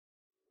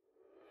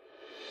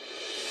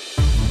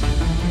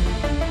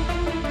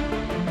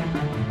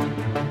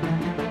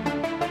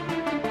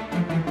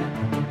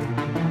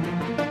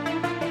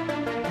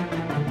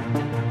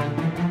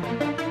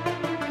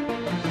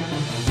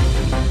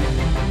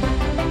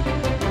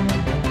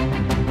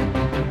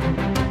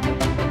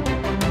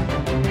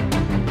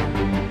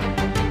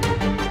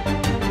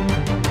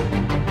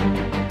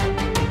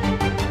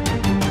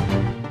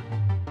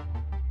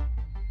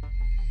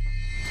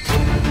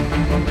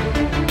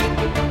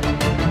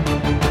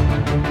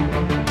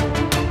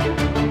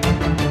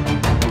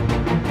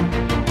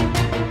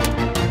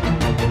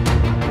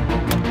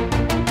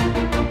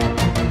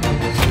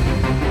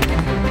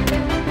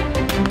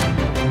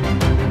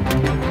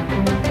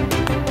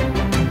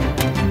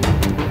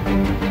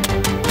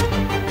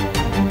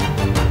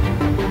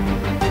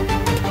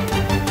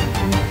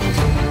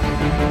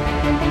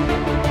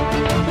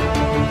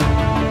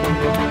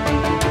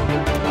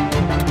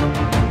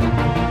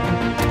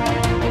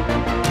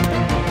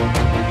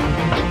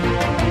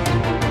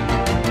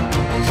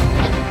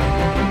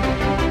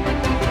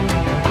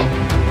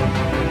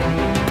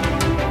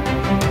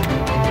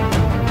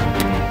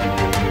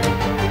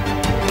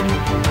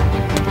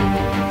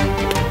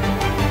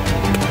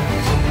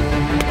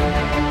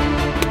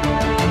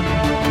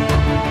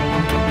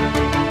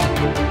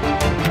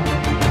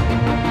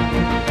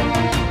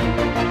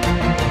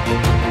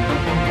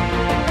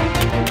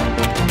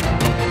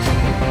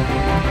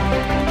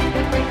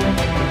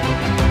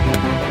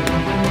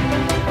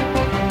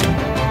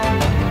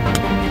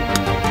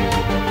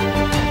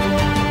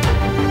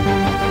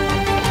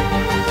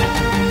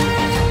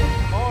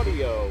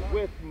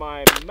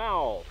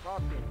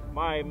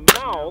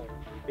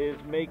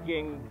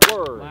making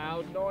words.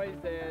 Loud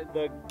noises.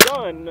 The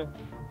gun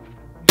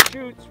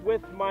shoots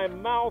with my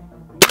mouth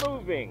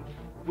moving.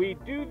 We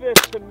do this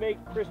to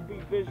make crispy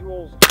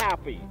visuals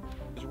happy.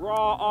 It's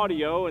raw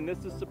audio, and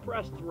this is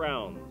suppressed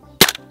rounds.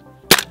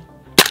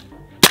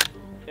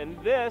 And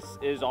this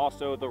is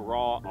also the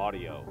raw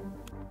audio.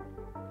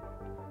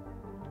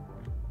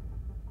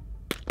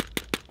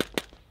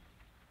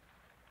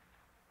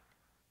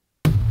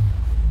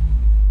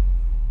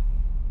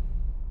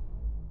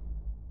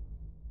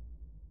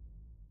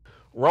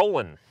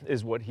 Rolling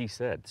is what he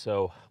said,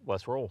 so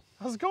let's roll.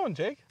 How's it going,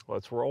 Jake?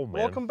 Let's roll,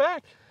 man. Welcome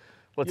back.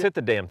 Let's hit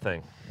the damn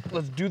thing.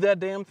 Let's do that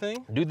damn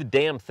thing. Do the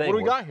damn thing. What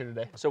do we got here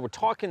today? So we're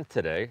talking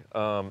today.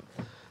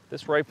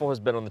 This rifle has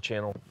been on the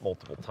channel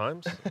multiple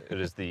times.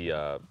 It is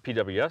the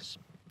PWS.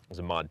 It's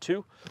a Mod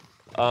 2.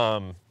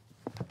 But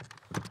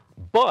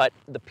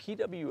the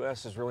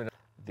PWS is really not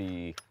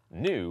the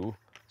new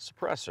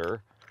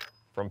suppressor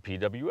from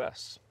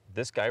PWS.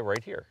 This guy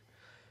right here.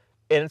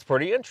 And it's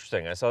pretty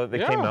interesting. I saw that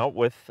they came out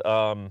with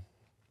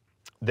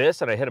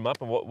this, and I hit them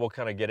up, and we'll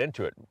kind of get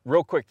into it.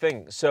 Real quick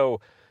thing. So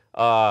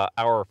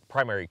our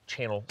primary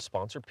channel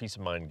sponsor, Peace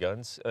of Mind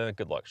Guns.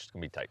 Good luck. It's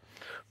going to be tight.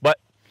 But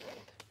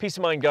Peace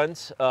of Mind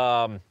Guns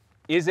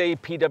is a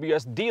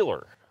PWS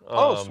dealer.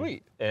 Oh,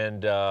 sweet.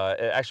 And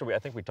actually, I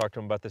think we talked to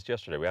him about this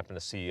yesterday. We happened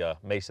to see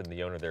Mason,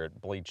 the owner there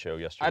at Bleed Show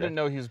yesterday. I didn't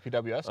know he was a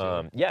PWS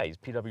dealer. Yeah, he's a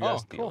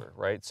PWS dealer, cool.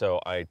 right?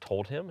 So I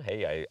told him,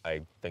 hey,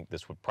 I think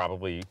this would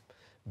probably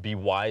be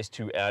wise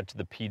to add to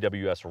the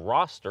PWS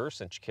roster.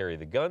 Since you carry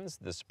the guns,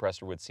 the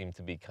suppressor would seem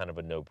to be kind of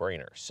a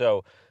no-brainer.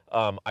 So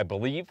I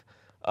believe,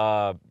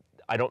 I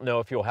don't know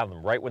if you'll have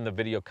them right when the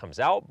video comes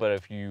out, but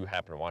if you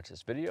happen to watch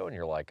this video and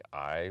you're like,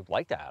 I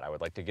like that, I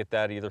would like to get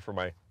that either for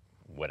my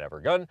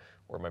whatever gun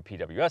or my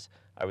PWS,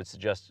 I would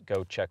suggest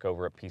go check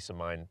over at Peace of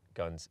Mind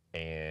Guns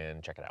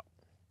and check it out.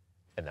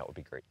 And that would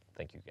be great.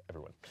 Thank you,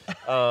 everyone.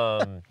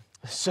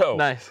 So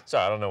nice. So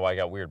I don't know why I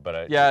got weird,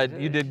 but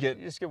you did get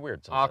you just get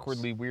weird sometimes.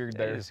 awkwardly weird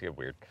there. You just get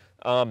weird.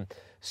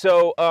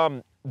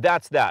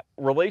 That's that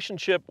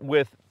relationship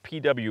with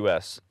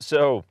PWS.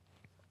 So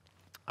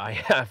I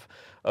have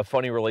a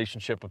funny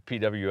relationship with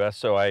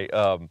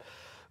PWS.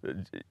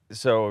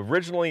 So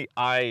originally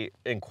I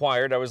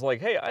inquired. I was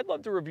like, hey, I'd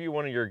love to review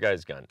one of your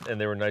guys' gun, and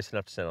they were nice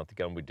enough to send out the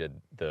gun. We did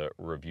the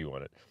review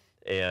on it,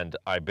 and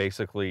I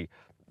basically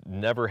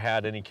never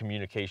had any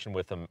communication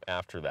with them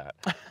after that.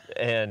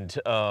 And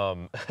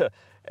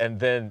and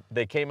then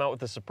they came out with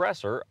the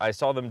suppressor. I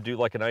saw them do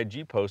like an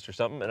IG post or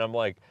something, and I'm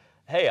like,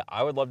 hey,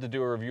 I would love to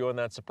do a review on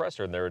that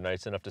suppressor. And they were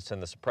nice enough to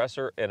send the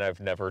suppressor, and I've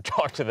never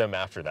talked to them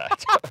after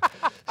that.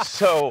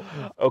 So,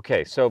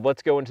 okay, so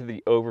let's go into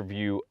the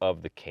overview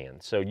of the can.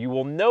 So you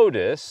will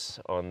notice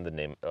on the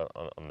name,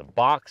 on the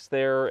box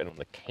there and on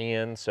the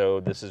can,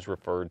 so this is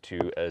referred to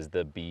as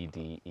the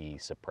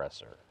BDE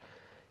suppressor.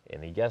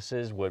 Any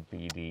guesses what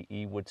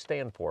BDE would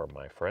stand for,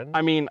 my friend?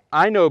 I mean,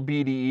 I know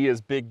BDE is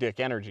Big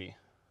Dick Energy.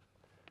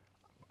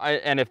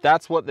 And if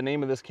that's what the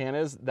name of this can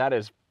is, that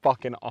is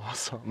fucking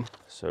awesome.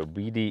 So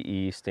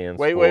BDE stands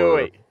for...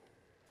 Wait.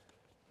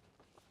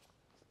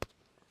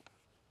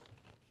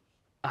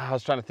 I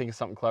was trying to think of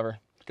something clever.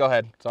 Go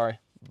ahead, sorry.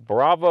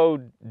 Bravo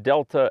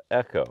Delta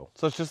Echo.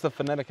 So it's just the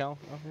phonetic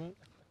alphabet?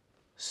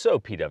 So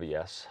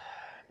PWS,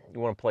 you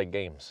want to play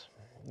games.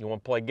 You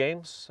want to play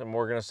games? And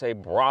we're going to say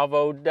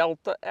Bravo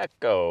Delta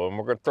Echo, and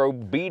we're going to throw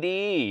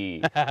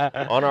BDE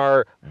on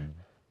our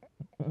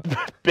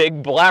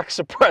big black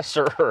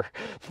suppressor.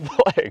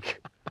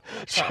 Like,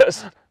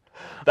 just,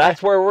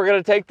 that's where we're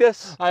going to take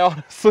this? I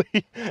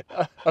honestly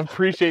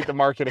appreciate the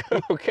marketing.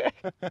 Okay.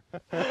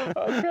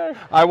 Okay.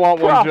 I want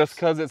one just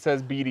because it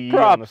says BDE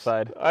on the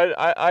side.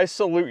 I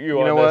salute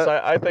you on this.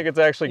 I think it's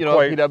actually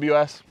quite...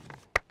 PWS?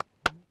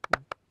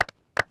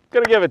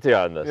 Gonna give it to you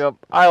on this. Yep.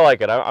 I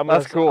like it.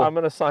 That's cool. I'm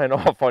gonna sign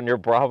off on your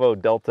Bravo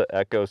Delta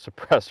Echo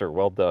suppressor.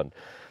 Well done.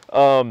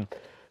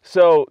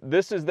 So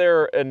this is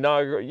their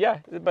inaugural. Yeah,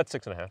 about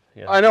 6.5.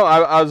 Yeah. I know.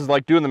 I was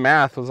like doing the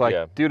math. I was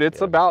like, dude,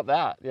 it's about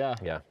that.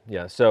 Yeah.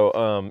 Yeah.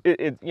 So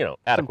it you know,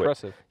 adequate.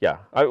 It's impressive. Yeah.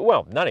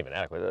 Well, not even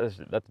adequate.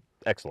 That's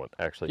excellent,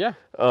 actually. Yeah.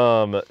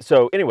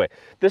 So anyway,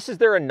 this is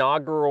their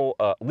inaugural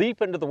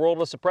leap into the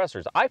world of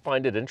suppressors. I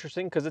find it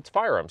interesting because it's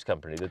Firearms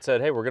company that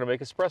said, hey, we're going to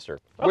make a suppressor.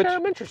 Okay,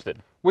 I'm interested.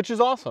 Which is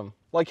awesome.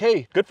 Like,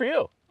 hey. Good for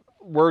you.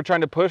 We're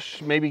trying to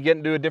push, maybe get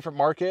into a different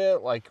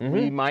market. Like,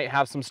 we might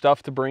have some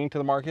stuff to bring to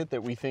the market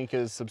that we think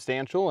is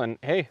substantial. And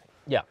hey.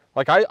 Yeah.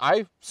 Like,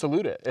 I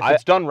salute it. If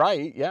it's done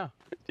right, yeah.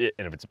 And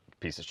if it's a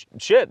piece of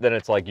shit, then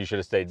it's like you should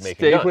have stayed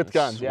making guns. Stay with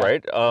guns, yeah.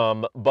 Right?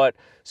 But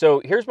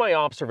so here's my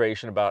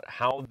observation about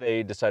how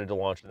they decided to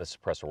launch in the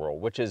suppressor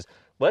world, which is,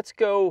 let's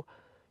go,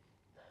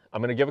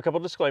 I'm going to give a couple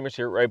disclaimers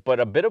here, right? But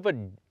a bit of a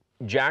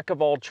jack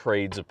of all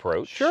trades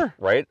approach. Sure.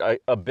 Right?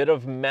 A bit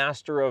of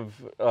master of,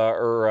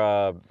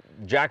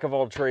 jack of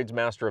all trades,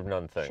 master of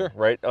none thing. Sure.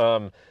 Right?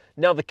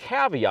 Now the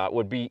caveat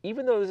would be,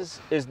 even though this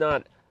is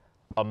not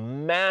a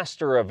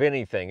master of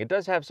anything, it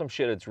does have some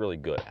shit it's really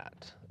good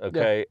at.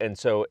 Okay. Yeah.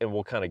 And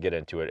we'll kind of get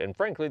into it. And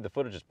frankly, the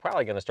footage is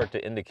probably going to start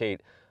to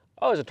indicate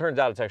Oh, as it turns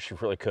out, it's actually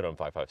really good on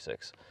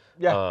 5.56.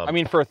 Yeah, I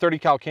mean, for a 30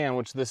 cal can,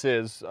 which this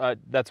is,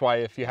 that's why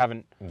if you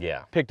haven't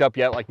picked up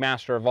yet, like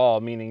Master of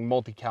All, meaning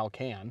multi-cal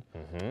can,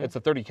 it's a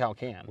 30 cal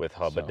can. With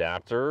hub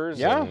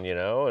adapters and, you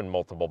know, and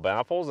multiple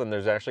baffles, and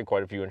there's actually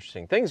quite a few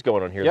interesting things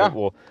going on here that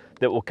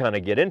we'll kind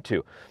of get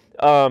into.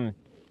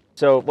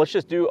 So let's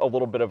just do a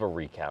little bit of a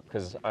recap,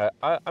 because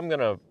I'm going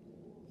to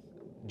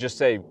just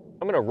say,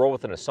 I'm going to roll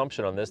with an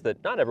assumption on this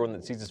that not everyone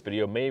that sees this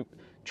video may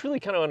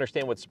truly kind of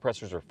understand what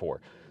suppressors are for.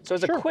 So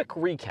as a quick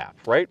recap,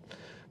 right?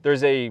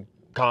 There's a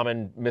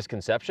common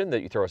misconception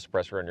that you throw a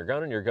suppressor on your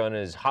gun and your gun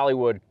is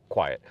Hollywood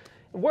quiet.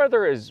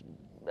 Whether is,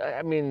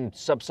 I mean,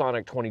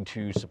 subsonic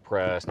 22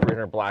 suppressed,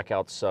 300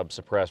 blackout sub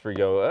suppressed, where you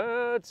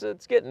go,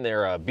 it's getting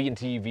there,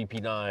 B&T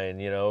VP9,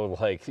 you know,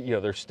 like, you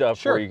know, there's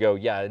stuff where you go,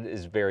 yeah, it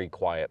is very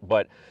quiet.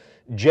 But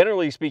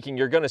generally speaking,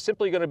 you're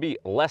simply going to be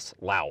less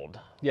loud.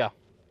 Yeah.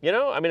 You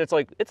know, I mean, it's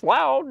like, it's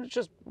loud, it's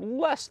just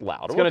less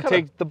loud. It's going to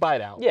take the bite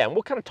out. Yeah, and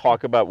we'll kind of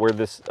talk about where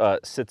this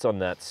sits on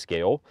that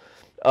scale.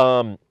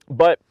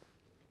 But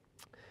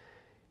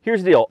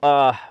here's the deal.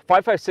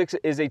 5.56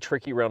 is a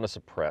tricky round to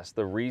suppress.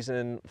 The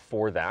reason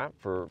for that,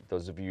 for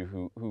those of you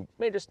who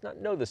may just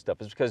not know this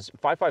stuff, is because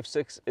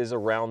 5.56 is a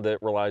round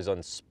that relies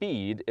on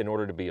speed in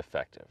order to be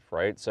effective,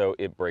 right? So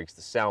it breaks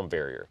the sound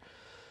barrier.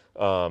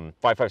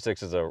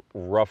 5.56 is a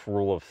rough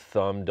rule of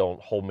thumb.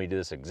 Don't hold me to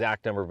this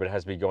exact number, but it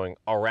has to be going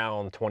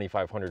around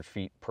 2,500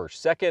 feet per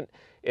second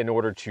in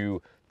order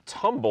to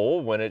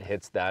tumble when it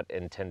hits that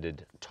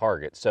intended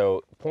target.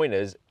 So point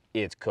is,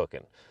 it's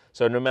cooking.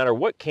 So no matter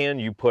what can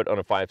you put on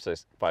a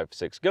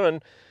 5.56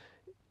 gun,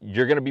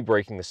 you're going to be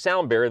breaking the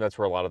sound barrier. That's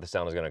where a lot of the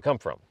sound is going to come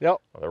from. Yep.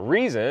 Well, the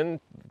reason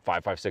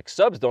 5.56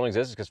 subs don't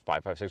exist is because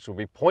 5.56 would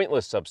be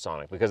pointless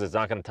subsonic, because it's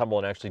not going to tumble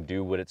and actually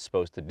do what it's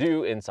supposed to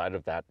do inside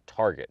of that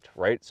target,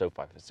 right? So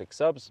 5.56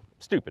 subs,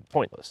 stupid,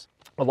 pointless.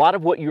 A lot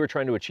of what you are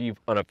trying to achieve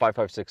on a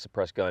 5.56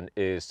 suppressed gun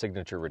is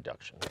signature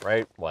reduction,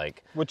 right?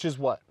 Like, which is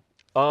what?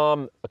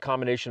 A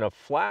combination of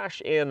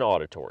flash and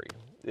auditory.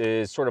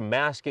 Is sort of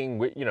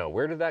masking, you know,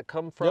 where did that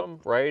come from,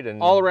 right?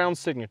 And all around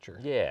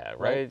signature. Yeah,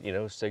 right? You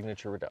know,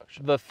 signature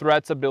reduction. The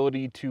threat's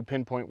ability to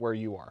pinpoint where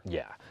you are.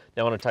 Yeah.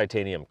 Now on a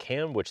titanium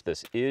can, which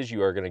this is,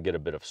 you are going to get a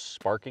bit of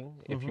sparking,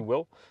 if you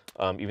will.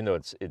 Even though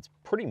it's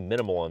pretty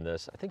minimal on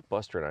this. I think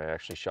Buster and I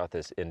actually shot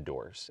this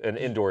indoors. And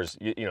indoors,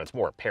 you know, it's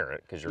more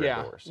apparent because you're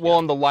indoors. Well,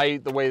 on the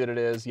light, the way that it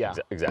is,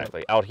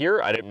 Exactly. Out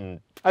here, I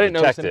didn't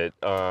detect it,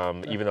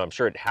 even though I'm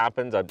sure it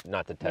happens. I'm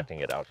not detecting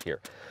it out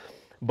here.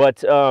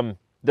 But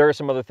there are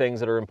some other things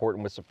that are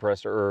important with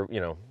suppressor, or,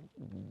 you know,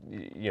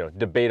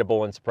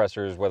 debatable in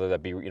suppressors, whether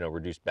that be, you know,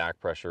 reduced back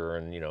pressure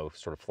and, you know,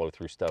 sort of flow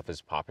through stuff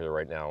is popular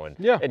right now, and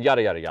yada,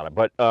 yada, yada.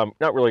 But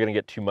not really going to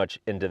get too much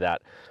into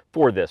that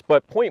for this.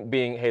 But point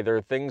being, hey, there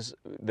are things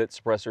that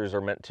suppressors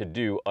are meant to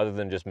do other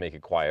than just make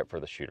it quiet for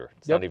the shooter.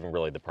 It's not even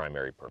really the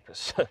primary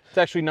purpose. It's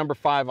actually number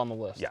 5 on the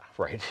list. Yeah,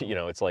 right. You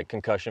know, it's like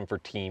concussion for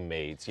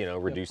teammates, you know,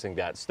 reducing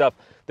that stuff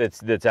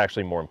that's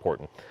actually more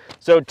important.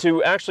 So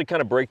to actually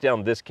kind of break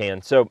down this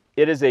can, so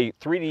it is a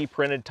 3D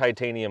printed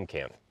titanium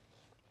can.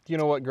 Do you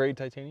know what grade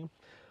titanium?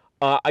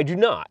 I do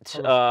not.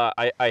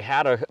 I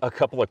had a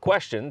couple of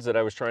questions that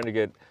I was trying to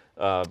get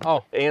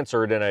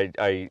answered, and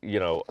I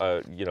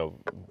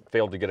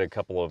failed to get a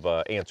couple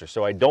of answers.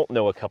 So I don't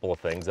know a couple of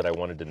things that I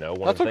wanted to know.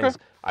 One of the things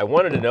I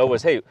wanted to know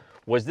was, hey,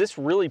 was this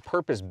really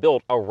purpose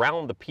built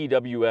around the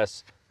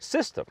PWS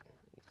system?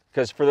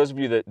 Because for those of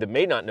you that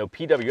may not know,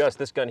 PWS,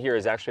 this gun here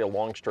is actually a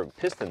long stroke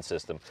piston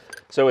system.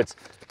 So it's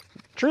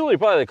truly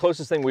probably the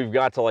closest thing we've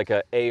got to like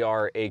a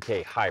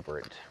AR-AK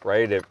hybrid,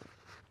 right?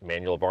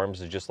 Manual of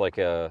arms is just like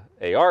a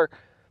AR.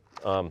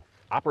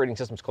 Operating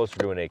system's closer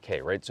to an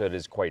AK, right? So it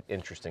is quite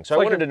interesting. So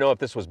I wanted to know if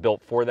this was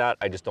built for that.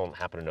 I just don't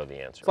happen to know the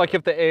answer. It's like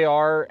if the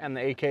AR and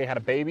the AK had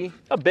a baby.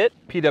 A bit.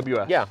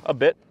 PWS. Yeah, a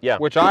bit, yeah.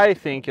 Which I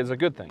think is a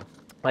good thing.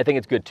 I think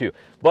it's good too.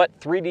 But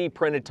 3D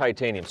printed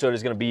titanium. So it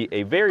is going to be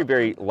a very,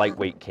 very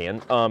lightweight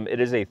can. It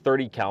is a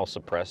 30 cal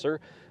suppressor,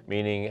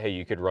 meaning, hey,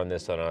 you could run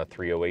this on a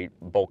 308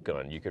 bolt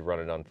gun. You could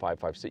run it on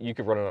 5.56. You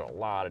could run it on a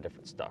lot of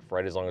different stuff,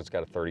 right? As long as it's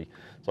got a 30,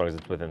 as long as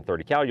it's within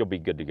 30 cal, you'll be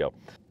good to go.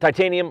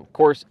 Titanium, of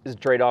course, is a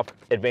trade-off.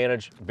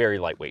 Advantage, very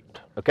lightweight,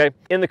 okay?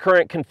 In the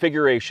current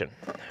configuration,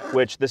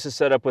 which this is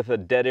set up with a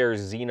Dead Air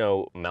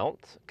Xeno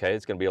mount, okay?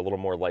 It's going to be a little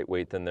more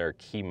lightweight than their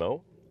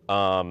Chemo.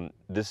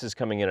 This is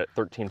coming in at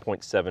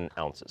 13.7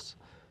 ounces.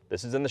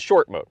 This is in the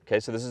short mode,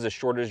 okay? So this is as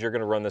short as you're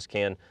gonna run this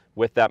can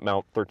with that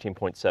mount,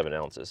 13.7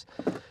 ounces.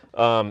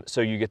 So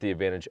you get the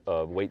advantage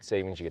of weight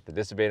savings, you get the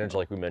disadvantage,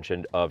 like we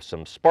mentioned, of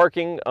some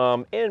sparking,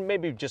 and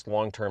maybe just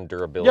long-term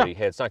durability.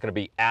 Hey, it's not gonna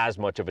be as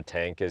much of a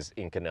tank as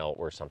Inconel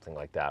or something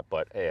like that,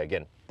 but hey,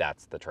 again,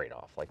 that's the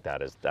trade-off. Like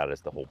that is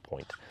the whole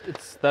point.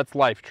 That's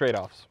life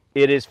trade-offs.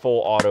 It is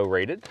full auto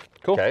rated.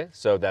 Cool. Okay,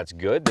 so that's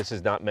good. This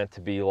is not meant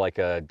to be like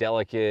a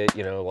delicate,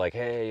 you know, like,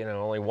 hey, you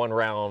know, only one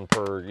round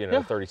per,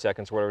 30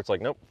 seconds or whatever. It's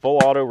like, nope, full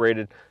auto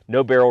rated,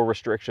 no barrel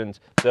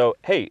restrictions. So,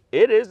 hey,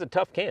 it is a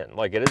tough can.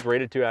 Like, it is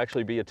rated to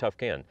actually be a tough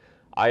can.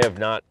 I have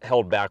not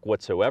held back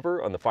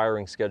whatsoever on the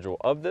firing schedule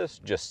of this,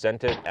 just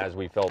sent it as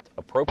we felt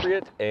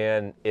appropriate,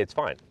 and it's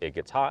fine. It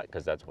gets hot,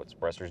 because that's what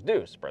suppressors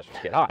do.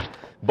 Suppressors get hot.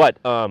 But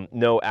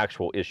no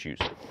actual issues.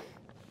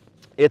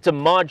 It's a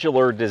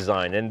modular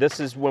design, and this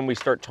is when we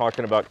start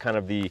talking about kind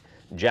of the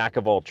jack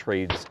of all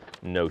trades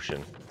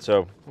notion.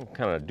 So we'll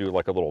kind of do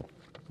like a little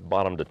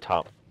bottom to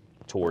top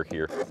tour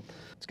here.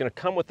 It's going to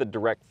come with a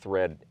direct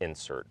thread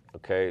insert,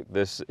 okay?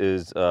 This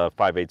is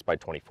 5/8 by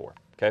 24,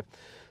 okay?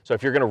 So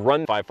if you're going to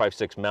run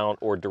 5.56 mount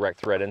or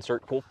direct thread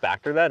insert, cool,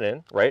 factor that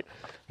in, right?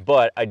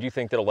 But I do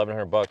think that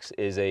 $1,100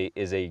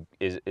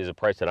 is a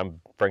price that I'm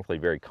frankly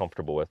very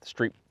comfortable with.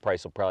 Street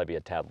price will probably be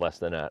a tad less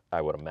than that,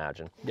 I would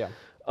imagine. Yeah.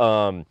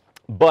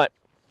 But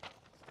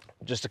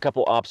just a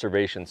couple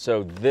observations.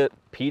 So the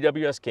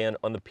PWS can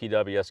on the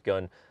PWS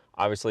gun,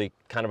 obviously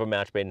kind of a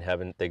match made in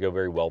heaven. They go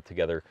very well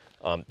together.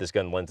 This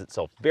gun lends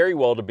itself very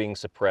well to being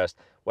suppressed.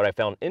 What I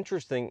found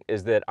interesting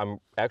is that I'm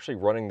actually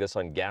running this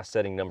on gas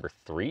setting number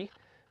 3,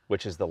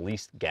 which is the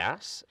least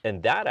gas,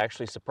 and that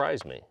actually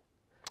surprised me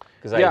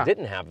because I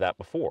didn't have that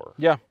before.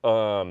 Yeah.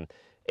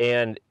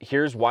 And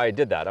here's why I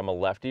did that. I'm a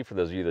lefty, for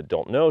those of you that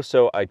don't know,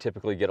 so I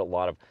typically get a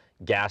lot of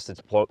gas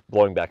that's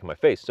blowing back in my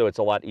face, so it's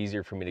a lot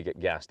easier for me to get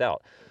gassed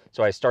out.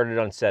 So I started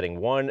on setting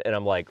 1, and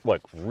I'm like,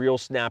 look, real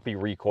snappy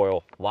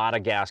recoil, a lot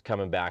of gas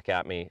coming back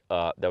at me.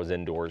 That was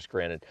indoors,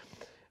 granted.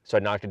 So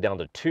I knocked it down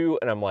to 2,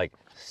 and I'm like,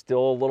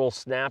 still a little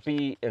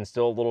snappy and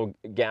still a little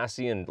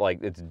gassy, and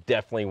like it's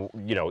definitely,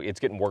 you know, it's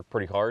getting worked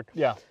pretty hard.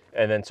 Yeah.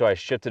 And then so I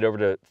shifted over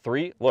to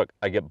 3. Look,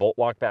 I get bolt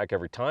lock back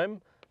every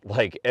time.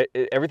 Like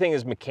everything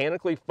is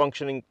mechanically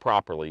functioning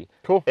properly.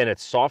 Cool. And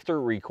it's softer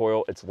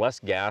recoil, it's less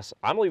gas.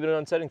 I'm leaving it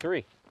on setting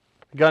 3.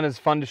 The gun is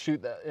fun to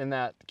shoot in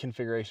that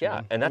configuration. Yeah,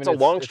 man. and that's a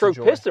long stroke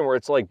piston where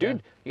it's like,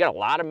 dude, you got a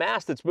lot of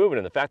mass that's moving,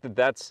 and the fact that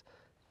that's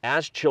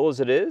as chill as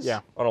it is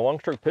on a long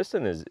stroke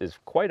piston is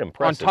quite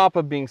impressive. On top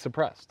of being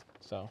suppressed.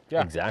 So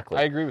yeah, exactly.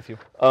 I agree with you.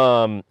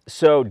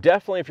 So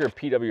definitely, if you're a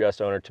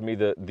PWS owner, to me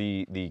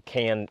the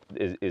can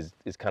is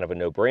kind of a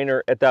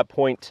no-brainer at that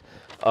point.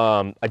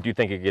 I do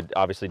think it could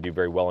obviously do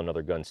very well in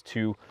other guns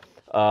too.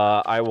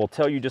 I will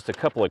tell you just a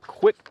couple of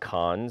quick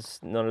cons,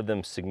 none of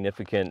them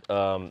significant.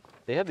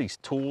 They have these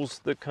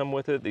tools that come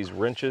with it, these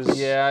wrenches.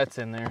 Yeah, it's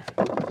in there.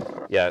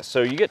 Yeah,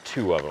 so you get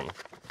 2 of them.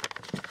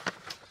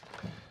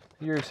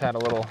 Yours had a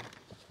little.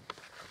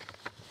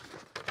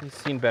 He's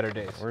seen better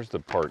days. Where's the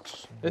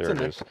parts? It's there in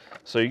it is.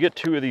 So you get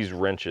 2 of these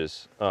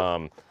wrenches,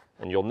 and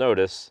you'll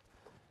notice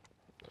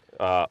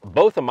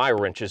both of my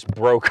wrenches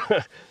broke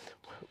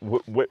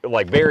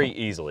like very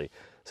easily.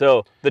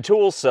 So the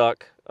tools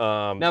suck.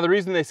 Now the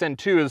reason they send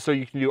 2 is so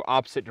you can do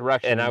opposite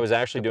direction. And I was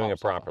actually doing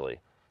it properly.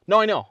 No,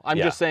 I know. I'm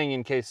just saying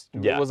in case.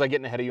 Was I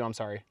getting ahead of you? I'm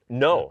sorry.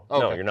 No, okay.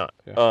 no, you're not.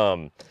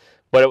 Yeah.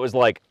 But it was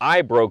like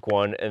I broke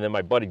one, and then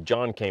my buddy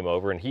John came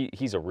over, and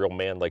he's a real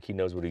man, like he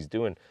knows what he's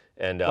doing,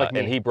 and like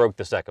and he broke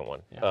the second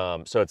one.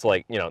 Yeah. So it's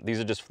like, you know, these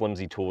are just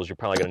flimsy tools. You're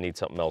probably gonna need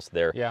something else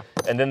there. Yeah.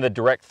 And then the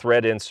direct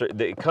thread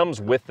insert, it comes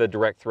with the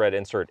direct thread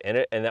insert in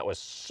it, and that was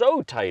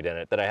so tight in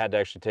it that I had to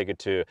actually take it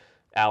to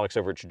Alex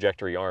over at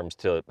Trajectory Arms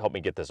to help me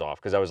get this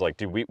off, because I was like,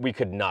 dude, we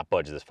could not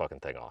budge this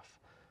fucking thing off.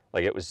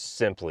 Like it was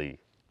simply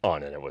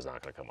on, and it was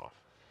not gonna come off.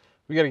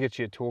 We got to get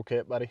you a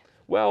toolkit, buddy.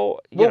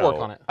 Well, we'll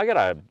work on it. I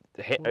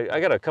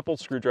got a couple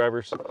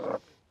screwdrivers,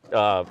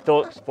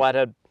 Phillips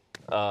flathead,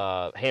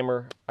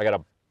 hammer. I got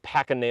a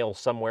pack of nails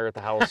somewhere at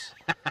the house.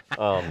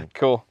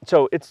 Cool.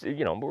 So it's,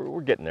 you know,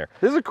 we're getting there.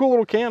 This is a cool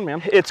little can,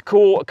 man. It's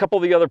cool. A couple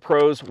of the other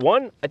pros.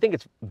 One, I think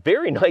it's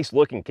very nice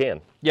looking can.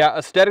 Yeah,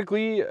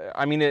 aesthetically,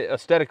 I mean, it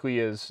aesthetically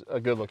is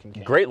a good looking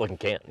can. Great looking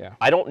can. Yeah.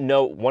 I don't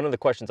know. One of the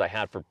questions I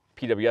had for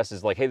PWS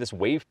is like, hey, this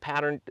wave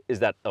pattern, is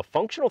that a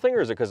functional thing,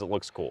 or is it because it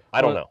looks cool?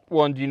 I don't know.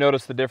 Well, and do you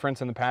notice the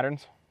difference in the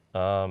patterns?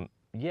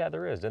 Yeah,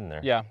 there is, isn't there?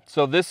 Yeah.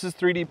 So this is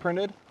 3D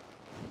printed.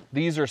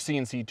 These are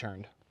CNC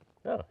turned.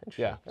 Oh,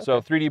 interesting. Yeah. Okay.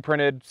 So 3D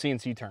printed,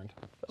 CNC turned.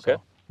 Okay.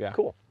 So, yeah.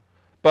 Cool.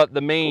 But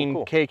the main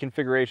Cool. K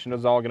configuration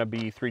is all going to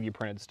be 3D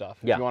printed stuff.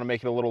 If Yeah. you want to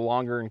make it a little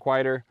longer and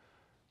quieter,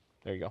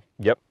 there you go.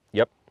 Yep.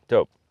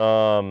 Dope.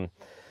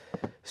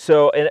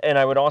 So, and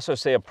I would also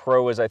say a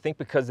pro is, I think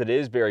because it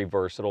is very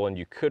versatile and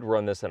you could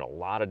run this in a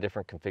lot of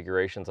different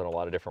configurations on a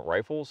lot of different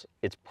rifles,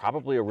 it's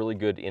probably a really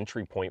good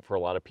entry point for a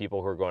lot of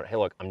people who are going, hey,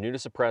 look, I'm new to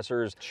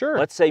suppressors. Sure.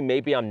 Let's say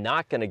maybe I'm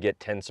not going to get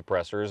 10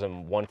 suppressors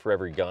and 1 for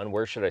every gun.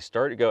 Where should I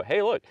start? You go,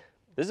 hey, look,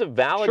 this is a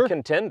valid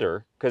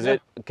contender because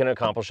it can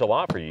accomplish a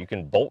lot for you. You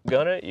can bolt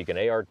gun it, you can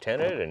AR-10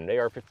 it and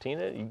AR-15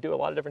 it. You can do a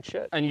lot of different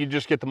shit. And you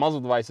just get the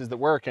muzzle devices that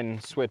work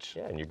and switch.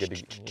 Yeah, and you're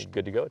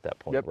good to go at that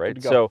point, Yep, right?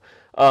 good to go.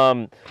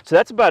 So, so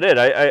that's about it.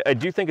 I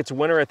do think it's a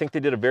winner. I think they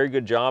did a very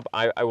good job.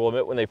 I will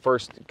admit, when they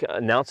first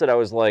announced it, I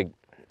was like,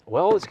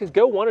 well, this could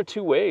go one of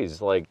 2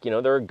 ways. Like, you know,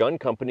 they're a gun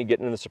company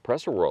getting in the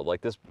suppressor world. Like,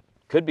 this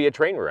could be a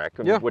train wreck,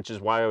 which is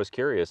why I was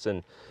curious.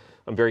 And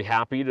I'm very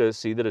happy to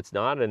see that it's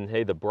not. And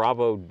hey, the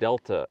Bravo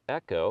Delta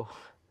Echo,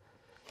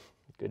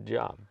 good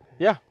job.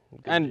 Yeah.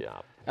 Good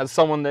job. As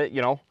someone that,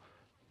 you know,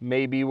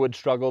 maybe would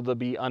struggle to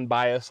be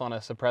unbiased on a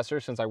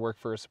suppressor, since I work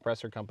for a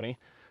suppressor company,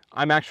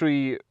 I'm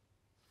actually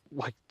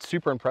like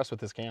super impressed with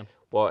this can.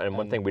 Well, and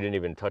one thing we didn't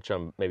even touch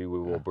on, maybe we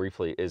will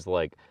briefly, is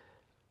like,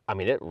 I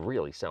mean, it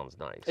really sounds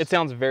nice. It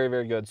sounds very,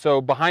 very good.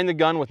 So behind the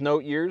gun with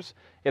no ears,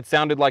 it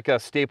sounded like a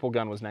staple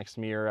gun was next to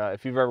me. Or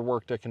if you've ever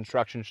worked a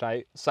construction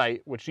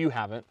site, which you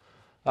haven't,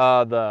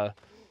 the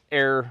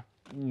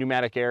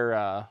pneumatic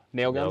air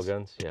nail guns. Nail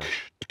guns, yeah.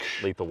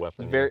 Lethal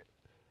weapon.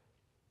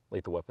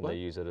 Lethal weapon. They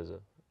use it as a.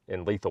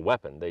 In Lethal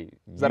Weapon,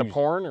 is that a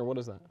porn or what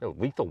is that? No,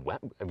 Lethal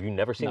Weapon. Have you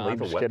never seen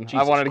Lethal Weapon?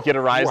 I wanted to get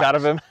a rise out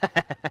of him. Would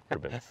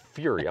have been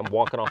fury. I'm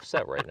walking off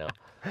set right now.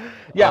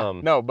 Yeah,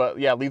 no, but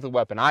yeah, Lethal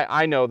Weapon.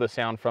 I know the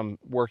sound from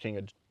working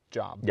a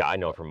job. Yeah, I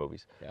know it from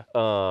movies. Yeah.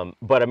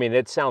 But I mean,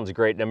 it sounds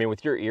great. And I mean,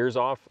 with your ears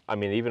off, I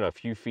mean, even a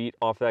few feet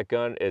off that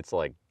gun, it's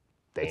like,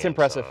 damn, it's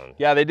impressive. Son.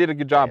 Yeah, they did a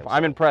good job. Damn,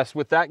 I'm impressed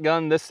with that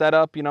gun, this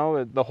setup. You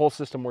know, the whole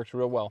system works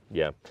real well.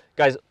 Yeah,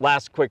 guys.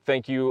 Last quick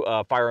thank you,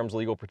 Firearms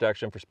Legal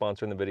Protection, for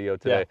sponsoring the video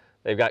today. Yeah.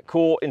 They've got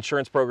cool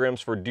insurance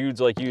programs for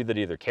dudes like you that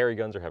either carry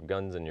guns or have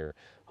guns in your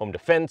home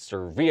defense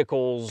or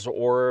vehicles,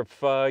 or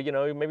if you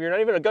know, maybe you're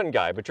not even a gun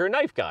guy, but you're a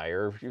knife guy,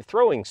 or you're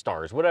throwing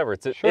stars, whatever.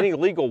 It's any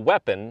legal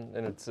weapon,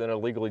 and it's in a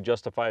legally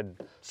justified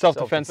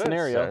self-defense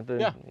scenario.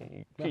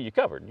 You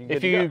covered.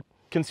 If you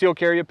conceal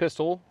carry a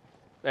pistol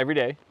every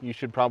day, you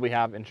should probably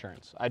have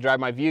insurance. I drive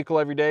my vehicle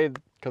every day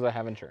because I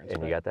have insurance.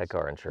 And you got that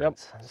car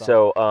insurance. Yep.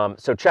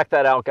 So check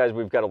that out, guys.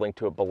 We've got a link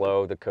to it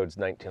below. The code's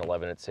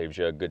 1911. It saves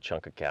you a good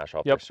chunk of cash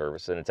off their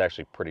service, and it's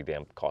actually pretty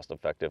damn cost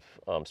effective,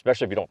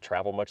 especially if you don't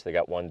travel much. They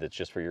got one that's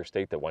just for your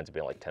state that winds up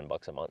being like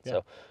 $10 a month.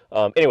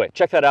 So anyway,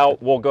 check that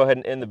out. We'll go ahead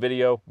and end the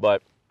video,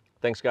 but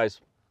thanks, guys.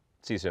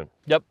 See you soon.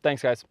 Yep.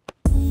 Thanks, guys.